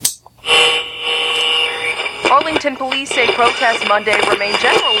Wilmington police say protests Monday remained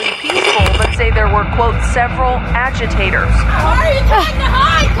generally peaceful, but say there were, quote, several agitators. Why are you trying to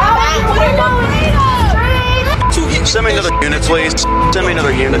hide? Come back! Send me another unit, please. Send me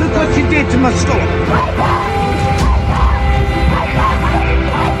another unit. Look what you did to my store.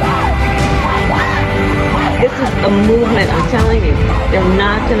 This is a movement, I'm telling you. They're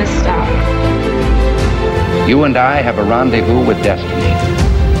not going to stop. You and I have a rendezvous with destiny.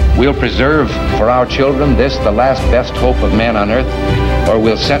 We'll preserve for our children this, the last best hope of man on earth, or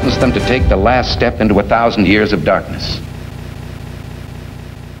we'll sentence them to take the last step into 1,000 years of darkness.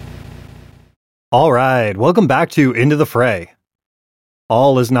 All right, welcome back to Into the Fray.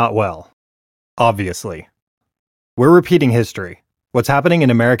 All is not well, obviously. We're repeating history. What's happening in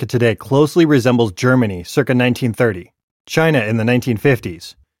America today closely resembles Germany circa 1930, China in the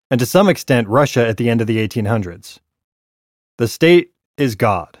 1950s, and to some extent Russia at the end of the 1800s. The state is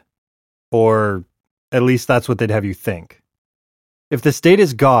God. Or at least that's what they'd have you think. If the state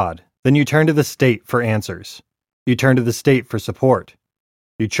is God, then you turn to the state for answers. You turn to the state for support.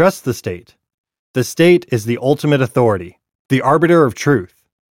 You trust the state. The state is the ultimate authority, the arbiter of truth,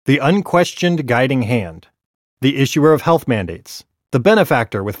 the unquestioned guiding hand, the issuer of health mandates, the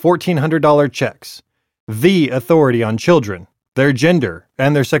benefactor with $1,400 checks, the authority on children, their gender,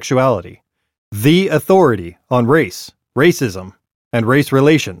 and their sexuality, the authority on race, racism, and race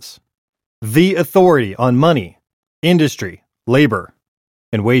relations, the authority on money, industry, labor,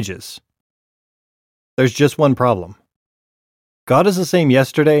 and wages. There's just one problem. God is the same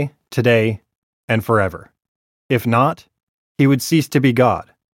yesterday, today, and forever. If not, he would cease to be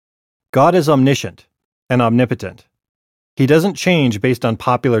God. God is omniscient and omnipotent. He doesn't change based on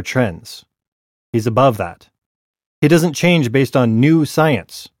popular trends. He's above that. He doesn't change based on new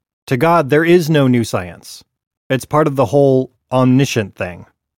science. To God, there is no new science. It's part of the whole omniscient thing.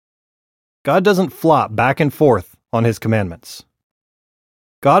 God doesn't flop back and forth on his commandments.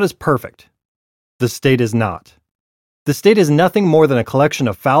 God is perfect. The state is not. The state is nothing more than a collection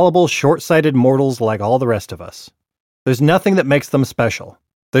of fallible, short-sighted mortals like all the rest of us. There's nothing that makes them special.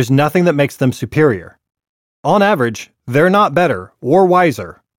 There's nothing that makes them superior. On average, they're not better or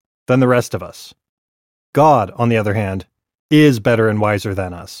wiser than the rest of us. God, on the other hand, is better and wiser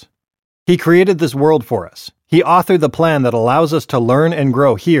than us. He created this world for us. He authored the plan that allows us to learn and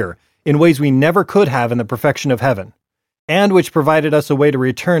grow here in ways we never could have in the perfection of heaven, and which provided us a way to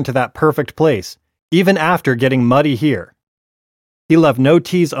return to that perfect place, even after getting muddy here. He left no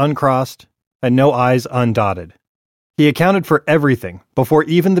T's uncrossed and no I's undotted. He accounted for everything before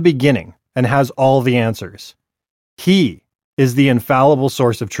even the beginning and has all the answers. He is the infallible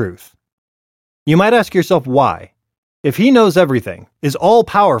source of truth. You might ask yourself why. If he knows everything, is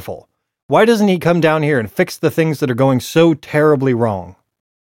all-powerful, why doesn't he come down here and fix the things that are going so terribly wrong?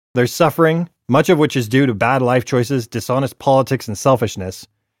 There's suffering, much of which is due to bad life choices, dishonest politics, and selfishness.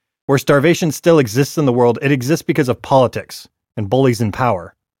 Where starvation still exists in the world, it exists because of politics and bullies in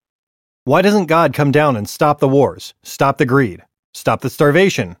power. Why doesn't God come down and stop the wars, stop the greed, stop the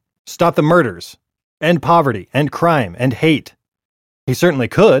starvation, stop the murders, end poverty, end crime, and hate? He certainly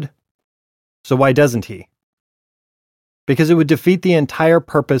could. So why doesn't he? Because it would defeat the entire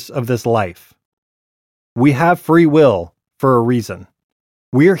purpose of this life. We have free will for a reason.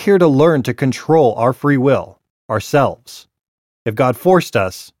 We're here to learn to control our free will, ourselves. If God forced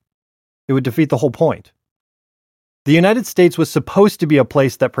us, it would defeat the whole point. The United States was supposed to be a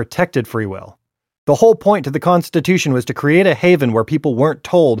place that protected free will. The whole point to the Constitution was to create a haven where people weren't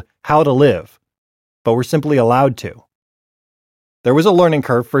told how to live, but were simply allowed to. There was a learning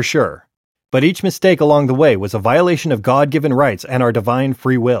curve for sure, but each mistake along the way was a violation of God-given rights and our divine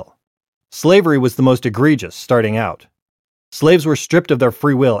free will. Slavery was the most egregious starting out. Slaves were stripped of their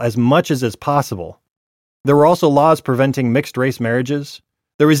free will as much as is possible. There were also laws preventing mixed-race marriages.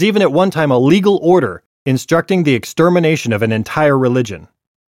 There was even at one time a legal order instructing the extermination of an entire religion.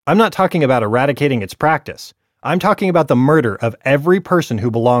 I'm not talking about eradicating its practice. I'm talking about the murder of every person who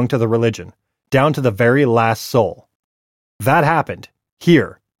belonged to the religion, down to the very last soul. That happened,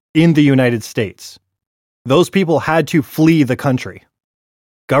 here, in the United States. Those people had to flee the country.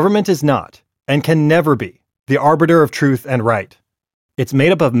 Government is not, and can never be, the arbiter of truth and right. It's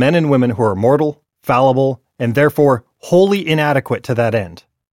made up of men and women who are mortal, fallible, and therefore wholly inadequate to that end.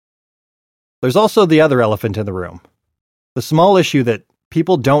 There's also the other elephant in the room. The small issue that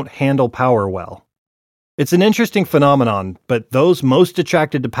people don't handle power well. It's an interesting phenomenon, but those most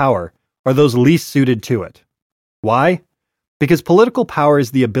attracted to power are those least suited to it. Why? Because political power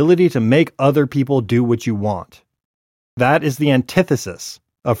is the ability to make other people do what you want. That is the antithesis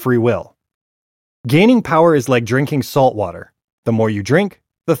of free will. Gaining power is like drinking salt water. The more you drink,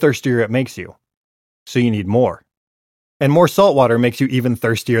 the thirstier it makes you. so you need more. And more salt water makes you even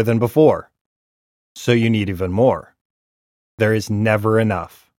thirstier than before, so you need even more. There is never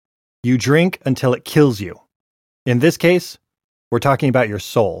enough. You drink until it kills you. In this case, we're talking about your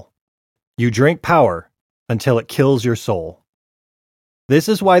soul. You drink power until it kills your soul. This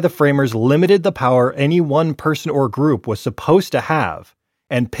is why the framers limited the power any one person or group was supposed to have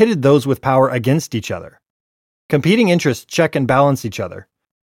and pitted those with power against each other. Competing interests check and balance each other.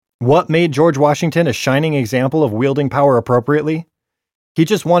 What made George Washington a shining example of wielding power appropriately? He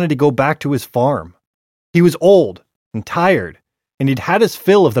just wanted to go back to his farm. He was old and tired, and he'd had his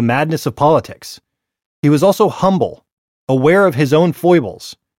fill of the madness of politics. He was also humble, aware of his own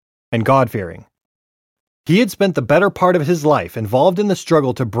foibles, and God-fearing. He had spent the better part of his life involved in the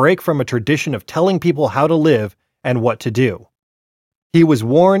struggle to break from a tradition of telling people how to live and what to do. He was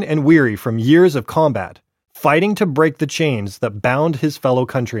worn and weary from years of combat, fighting to break the chains that bound his fellow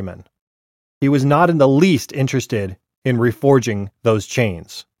countrymen. He was not in the least interested in reforging those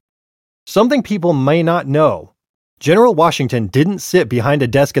chains. Something people may not know: General Washington didn't sit behind a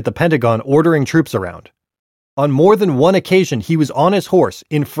desk at the Pentagon ordering troops around. On more than one occasion, he was on his horse,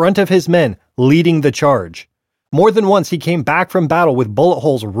 in front of his men, leading the charge. More than once, he came back from battle with bullet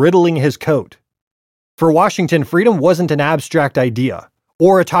holes riddling his coat. For Washington, freedom wasn't an abstract idea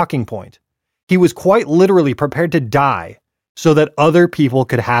or a talking point. He was quite literally prepared to die so that other people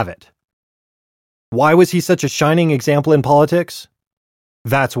could have it. Why was he such a shining example in politics?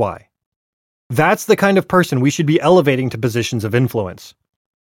 That's why. That's the kind of person we should be elevating to positions of influence.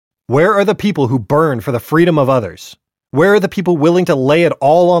 Where are the people who burn for the freedom of others? Where are the people willing to lay it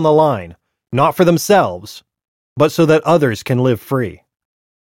all on the line, not for themselves, but so that others can live free?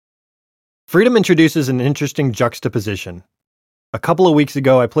 Freedom introduces an interesting juxtaposition. A couple of weeks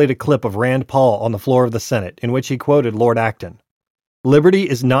ago, I played a clip of Rand Paul on the floor of the Senate in which he quoted Lord Acton. Liberty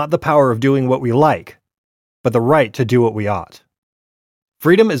is not the power of doing what we like, but the right to do what we ought.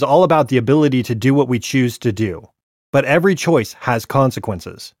 Freedom is all about the ability to do what we choose to do, but every choice has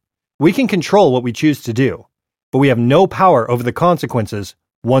consequences. We can control what we choose to do, but we have no power over the consequences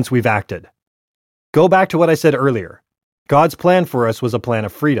once we've acted. Go back to what I said earlier. God's plan for us was a plan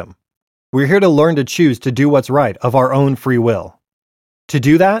of freedom. We're here to learn to choose to do what's right of our own free will. To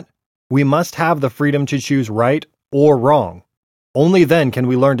do that, we must have the freedom to choose right or wrong. Only then can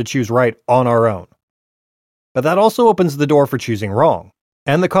we learn to choose right on our own. But that also opens the door for choosing wrong,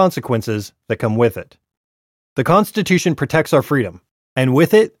 and the consequences that come with it. The Constitution protects our freedom, and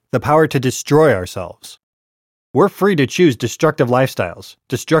with it, the power to destroy ourselves. We're free to choose destructive lifestyles,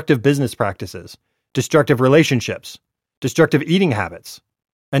 destructive business practices, destructive relationships, destructive eating habits,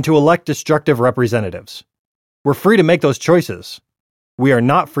 and to elect destructive representatives. We're free to make those choices. We are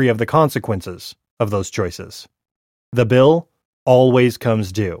not free of the consequences of those choices. The bill always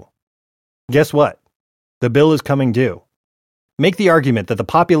comes due. Guess what? The bill is coming due. Make the argument that the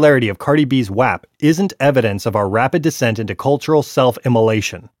popularity of Cardi B's WAP isn't evidence of our rapid descent into cultural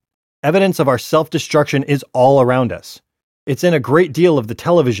self-immolation. Evidence of our self-destruction is all around us. It's in a great deal of the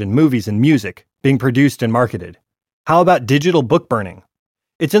television, movies, and music being produced and marketed. How about digital book burning?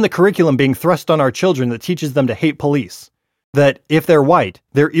 It's in the curriculum being thrust on our children that teaches them to hate police, that if they're white,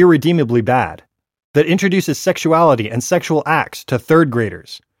 they're irredeemably bad, that introduces sexuality and sexual acts to third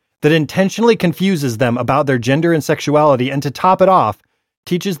graders, that intentionally confuses them about their gender and sexuality, and to top it off,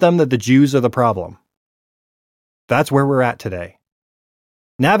 teaches them that the Jews are the problem. That's where we're at today.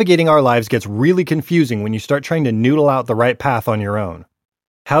 Navigating our lives gets really confusing when you start trying to noodle out the right path on your own.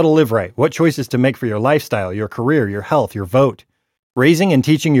 How to live right, what choices to make for your lifestyle, your career, your health, your vote, raising and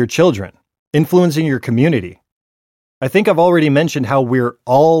teaching your children, influencing your community. I think I've already mentioned how we're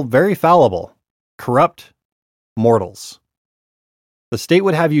all very fallible, corrupt mortals. The state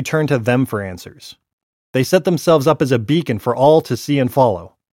would have you turn to them for answers. They set themselves up as a beacon for all to see and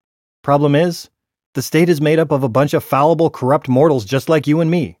follow. Problem is, the state is made up of a bunch of fallible, corrupt mortals just like you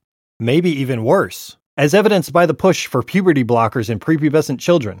and me. Maybe even worse, as evidenced by the push for puberty blockers in prepubescent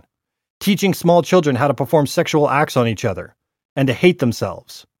children, teaching small children how to perform sexual acts on each other, and to hate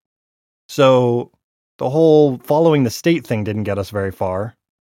themselves. So, the whole following the state thing didn't get us very far.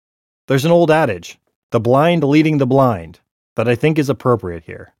 There's an old adage, the blind leading the blind, that I think is appropriate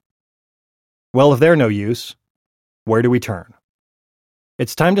here. Well, if they're no use, where do we turn?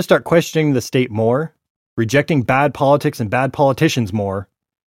 It's time to start questioning the state more, rejecting bad politics and bad politicians more,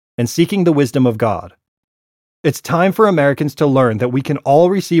 and seeking the wisdom of God. It's time for Americans to learn that we can all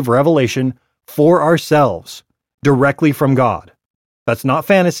receive revelation for ourselves, directly from God. That's not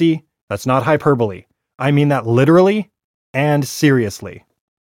fantasy, that's not hyperbole. I mean that literally and seriously.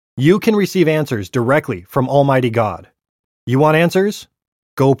 You can receive answers directly from Almighty God. You want answers?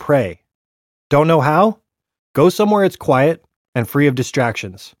 Go pray. Don't know how? Go somewhere it's quiet and free of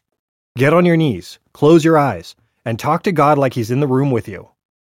distractions. Get on your knees, close your eyes, and talk to God like He's in the room with you.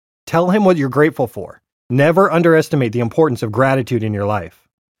 Tell Him what you're grateful for. Never underestimate the importance of gratitude in your life.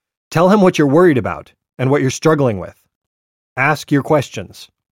 Tell Him what you're worried about and what you're struggling with. Ask your questions.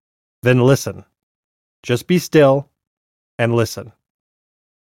 Then listen. Just be still and listen.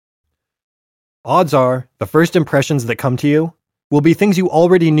 Odds are, the first impressions that come to you will be things you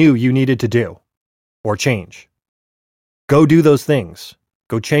already knew you needed to do or change. Go do those things.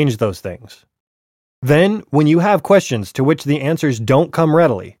 Go change those things. Then, when you have questions to which the answers don't come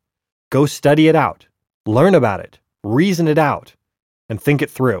readily, go study it out, learn about it, reason it out, and think it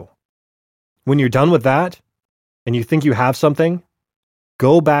through. When you're done with that, and you think you have something,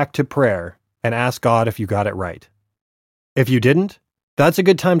 go back to prayer and ask God if you got it right. If you didn't, that's a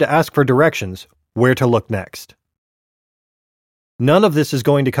good time to ask for directions where to look next. None of this is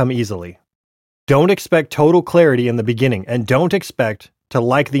going to come easily. Don't expect total clarity in the beginning, and don't expect to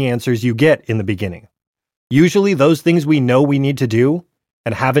like the answers you get in the beginning. Usually those things we know we need to do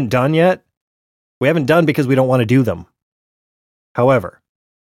and haven't done yet, we haven't done because we don't want to do them. However,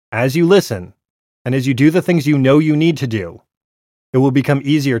 as you listen, and as you do the things you know you need to do, it will become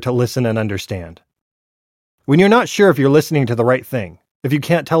easier to listen and understand. When you're not sure if you're listening to the right thing, if you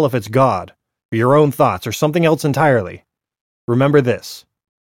can't tell if it's God, or your own thoughts, or something else entirely, remember this.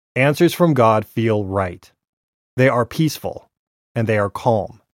 Answers from God feel right. They are peaceful, and they are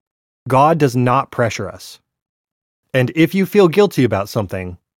calm. God does not pressure us. And if you feel guilty about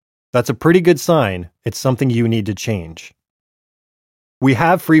something, that's a pretty good sign it's something you need to change. We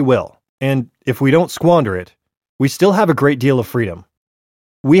have free will, and if we don't squander it, we still have a great deal of freedom.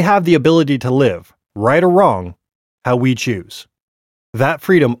 We have the ability to live, right or wrong, how we choose. That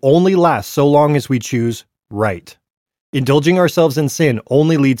freedom only lasts so long as we choose right. Indulging ourselves in sin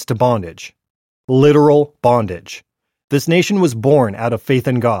only leads to bondage. Literal bondage. This nation was born out of faith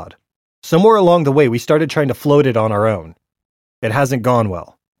in God. Somewhere along the way, we started trying to float it on our own. It hasn't gone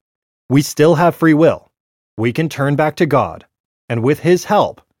well. We still have free will. We can turn back to God, and with His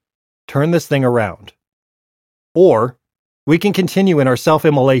help, turn this thing around. Or, we can continue in our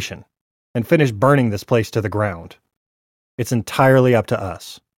self-immolation and finish burning this place to the ground. It's entirely up to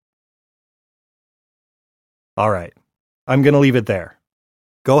us. All right. I'm going to leave it there.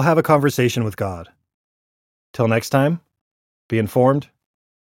 Go have a conversation with God. Till next time, be informed,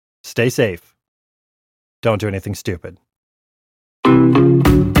 stay safe, don't do anything stupid.